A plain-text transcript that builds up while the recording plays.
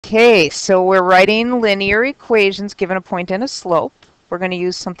Okay, so we're writing linear equations given a point and a slope. We're going to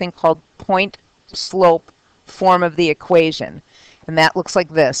use something called point-slope form of the equation. And that looks like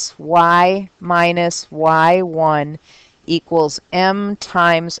this. Y minus y1 equals m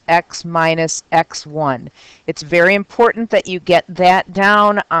times x minus x1. It's very important that you get that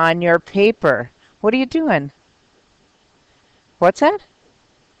down on your paper. What are you doing? What's that?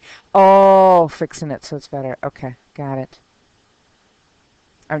 Oh, fixing it so it's better. Okay, got it.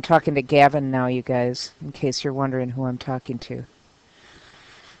 I'm talking to Gavin now, you guys, in case you're wondering who I'm talking to.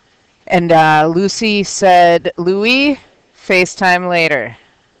 And Lucy said, Louie, FaceTime later.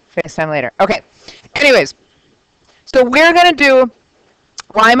 FaceTime later. Okay. Anyways, so we're going to do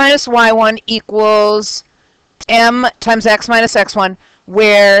y minus y1 equals m times x minus x1,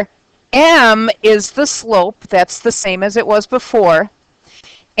 where m is the slope. That's the same as it was before.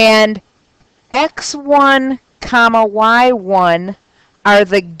 And x1 comma y1 are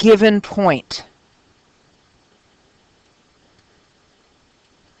the given point.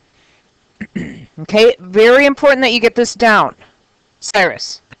 Okay, very important that you get this down.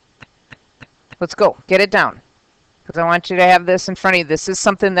 Cyrus, let's go. Get it down. Because I want you to have this in front of you. This is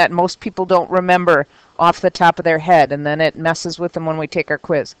something that most people don't remember off the top of their head, and then it messes with them when we take our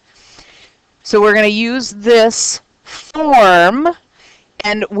quiz. So we're going to use this form,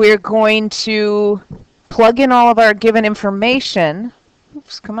 and we're going to plug in all of our given information.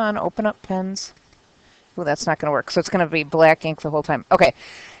 Oops, come on, open up pens. Oh, that's not going to work. So it's going to be black ink the whole time. Okay.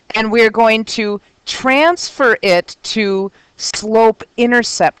 And we're going to transfer it to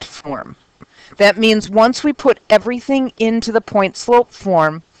slope-intercept form. That means once we put everything into the point-slope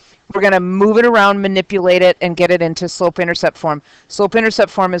form, we're going to move it around, manipulate it, and get it into slope-intercept form. Slope-intercept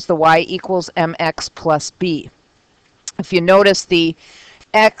form is the y equals mx plus b. If you notice, the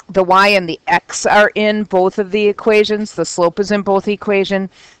y and the x are in both of the equations. The slope is in both equations.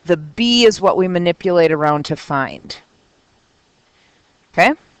 The b is what we manipulate around to find.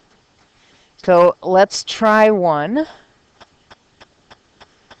 Okay? So let's try one.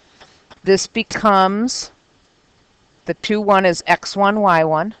 This becomes, the 2, 1 is x1,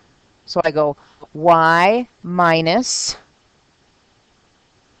 y1. So I go y minus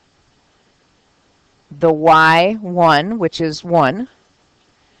the y1, which is 1,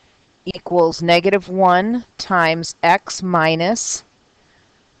 equals negative 1 times x minus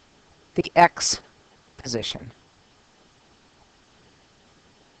the x position.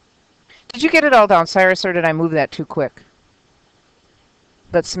 Did you get it all down, Cyrus, or did I move that too quick?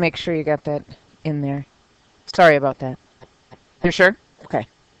 Let's make sure you got that in there. Sorry about that. You sure? Okay.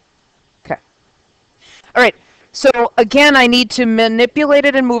 Okay. All right. So again, I need to manipulate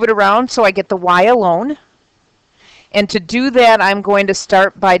it and move it around so I get the y alone. And to do that, I'm going to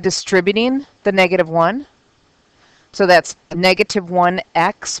start by distributing the negative 1. So that's negative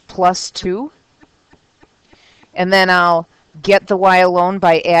 1x plus 2. And then I'll get the y alone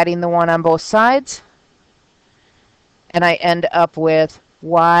by adding the 1 on both sides. And I end up with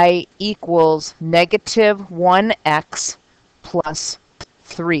y equals negative 1x plus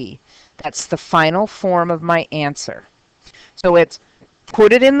 3. That's the final form of my answer. So it's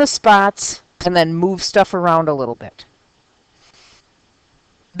put it in the spots and then move stuff around a little bit.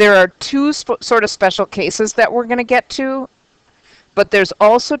 There are two sort of special cases that we're going to get to, but there's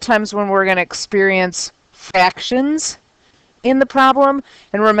also times when we're going to experience fractions in the problem.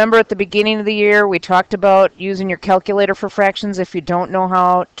 And remember, at the beginning of the year, we talked about using your calculator for fractions. If you don't know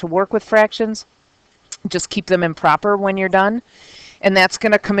how to work with fractions, just keep them improper when you're done. And that's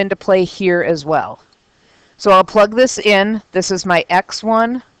going to come into play here as well. So I'll plug this in. This is my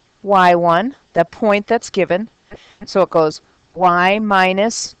x1, y1, that point that's given. So it goes y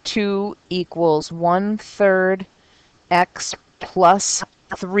minus 2 equals 1/3 x plus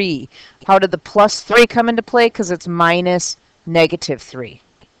 3. How did the plus 3 come into play? Because it's minus negative 3.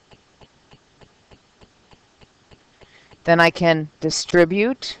 Then I can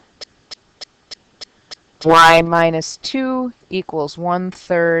distribute y minus 2 equals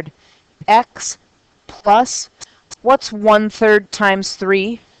 1/3 x plus, what's 1/3 times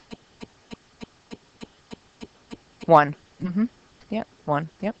 3? 1. Yep, 1.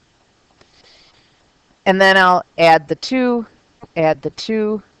 Yep. And then I'll add the 2,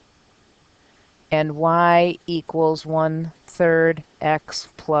 and y equals 1/3 x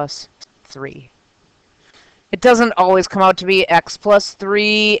plus 3. It doesn't always come out to be x plus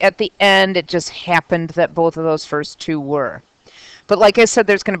 3 at the end. It just happened that both of those first two were. But like I said,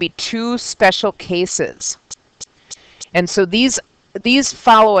 there's going to be two special cases. And so these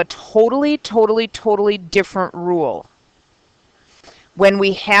follow a totally different rule. When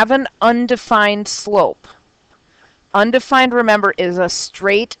we have an undefined slope, Undefined, remember, is a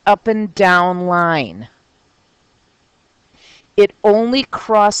straight up and down line. It only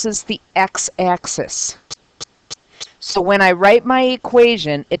crosses the x-axis. So when I write my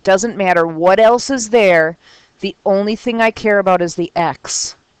equation, it doesn't matter what else is there. The only thing I care about is the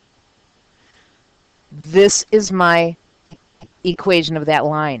x. This is my equation of that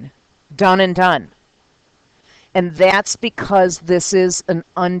line. Done and done. And that's because this is an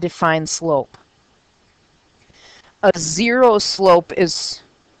undefined slope. A zero slope is,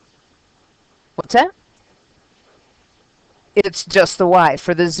 what's that? It's just the y.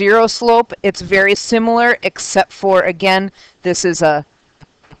 For the zero slope, it's very similar, except for, again, this is a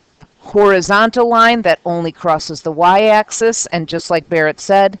horizontal line that only crosses the y-axis, and just like Barrett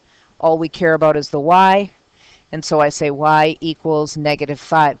said, all we care about is the y. And so I say y equals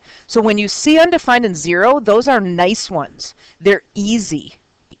 -5. So when you see undefined and zero, those are nice ones. They're easy.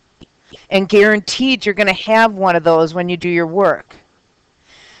 And guaranteed you're going to have one of those when you do your work.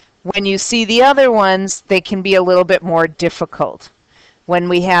 When you see the other ones, they can be a little bit more difficult. When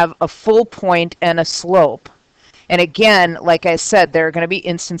we have a full point and a slope. And again, like I said, there are going to be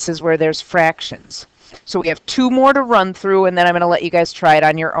instances where there's fractions. So we have 2 more to run through, and then I'm going to let you guys try it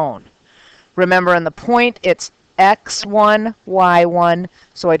on your own. Remember, on the point, it's x1, y1,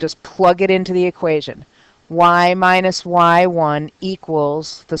 so I just plug it into the equation. Y minus y1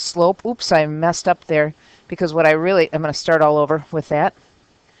 equals the slope. Oops, I messed up there, because what I'm going to start all over with that.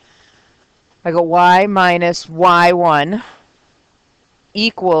 I go y minus y1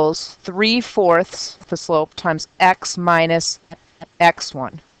 equals 3/4 the slope times x minus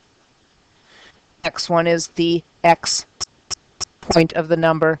x1. x1 is the x point of the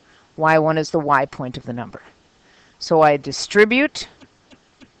number. y1 is the y point of the number. So I distribute.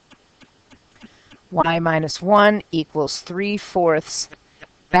 Y minus 1 equals 3/4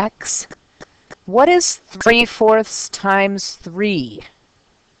 x. What is 3/4 times 3?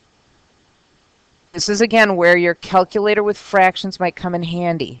 This is, again, where your calculator with fractions might come in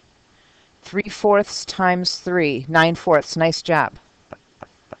handy. 3/4 times 3, 9/4. Nice job.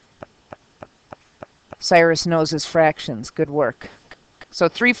 Cyrus knows his fractions. Good work. So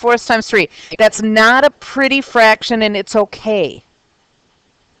 3/4 times 3. That's not a pretty fraction, and it's okay.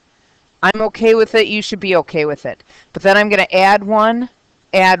 I'm okay with it. You should be okay with it. But then I'm going to add 1,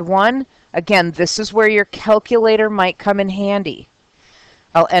 add 1. Again, this is where your calculator might come in handy.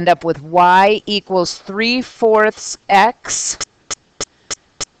 I'll end up with y equals 3/4 x.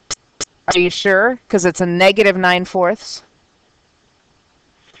 Are you sure? Because it's a -9/4.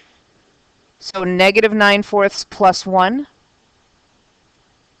 So -9/4 plus 1.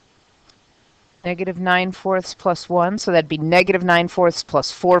 -9/4 plus 1. So that'd be -9/4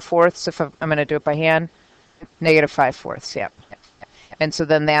 plus 4/4 if I'm going to do it by hand. -5/4. Yep. And so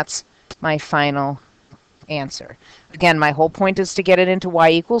then that's my final answer. Again, my whole point is to get it into y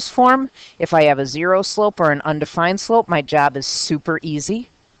equals form. If I have a zero slope or an undefined slope, my job is super easy.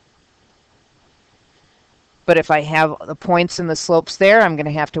 But if I have the points and the slopes there, I'm going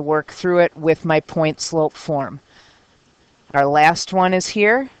to have to work through it with my point slope form. Our last one is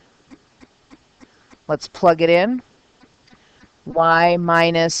here. Let's plug it in. Y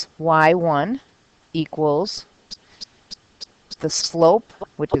minus y1 equals the slope,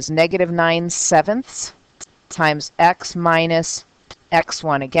 which is -9/7 times x minus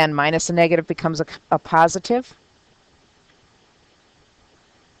x1. Again, minus a negative becomes a positive.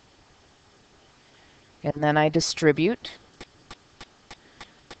 And then I distribute.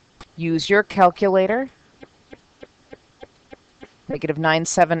 Use your calculator.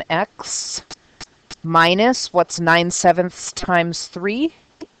 -9/7x minus, what's 9/7 times 3?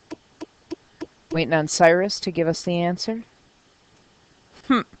 Waiting on Cyrus to give us the answer.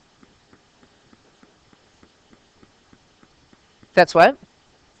 That's what?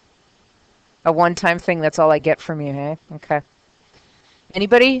 A one-time thing, that's all I get from you, hey? Okay.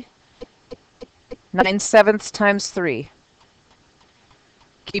 Anybody? 9/7 times 3.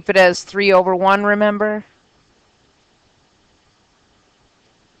 Keep it as 3/1, remember?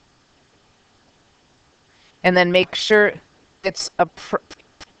 And then make sure it's a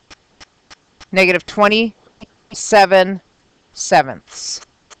 -27/7.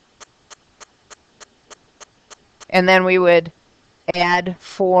 And then we would add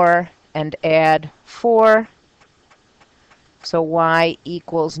 4 and add 4. So y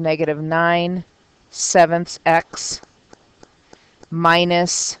equals -9/7 x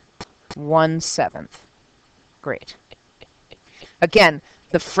minus 1/7. Great. Again,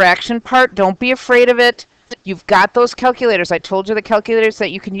 the fraction part, don't be afraid of it. You've got those calculators. I told you the calculators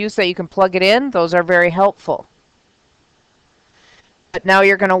that you can use that you can plug it in. Those are very helpful. But now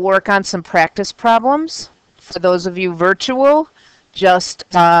you're going to work on some practice problems. For those of you virtual, just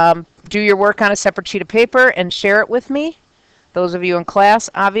do your work on a separate sheet of paper and share it with me. Those of you in class,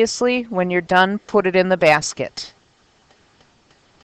 obviously, when you're done, put it in the basket.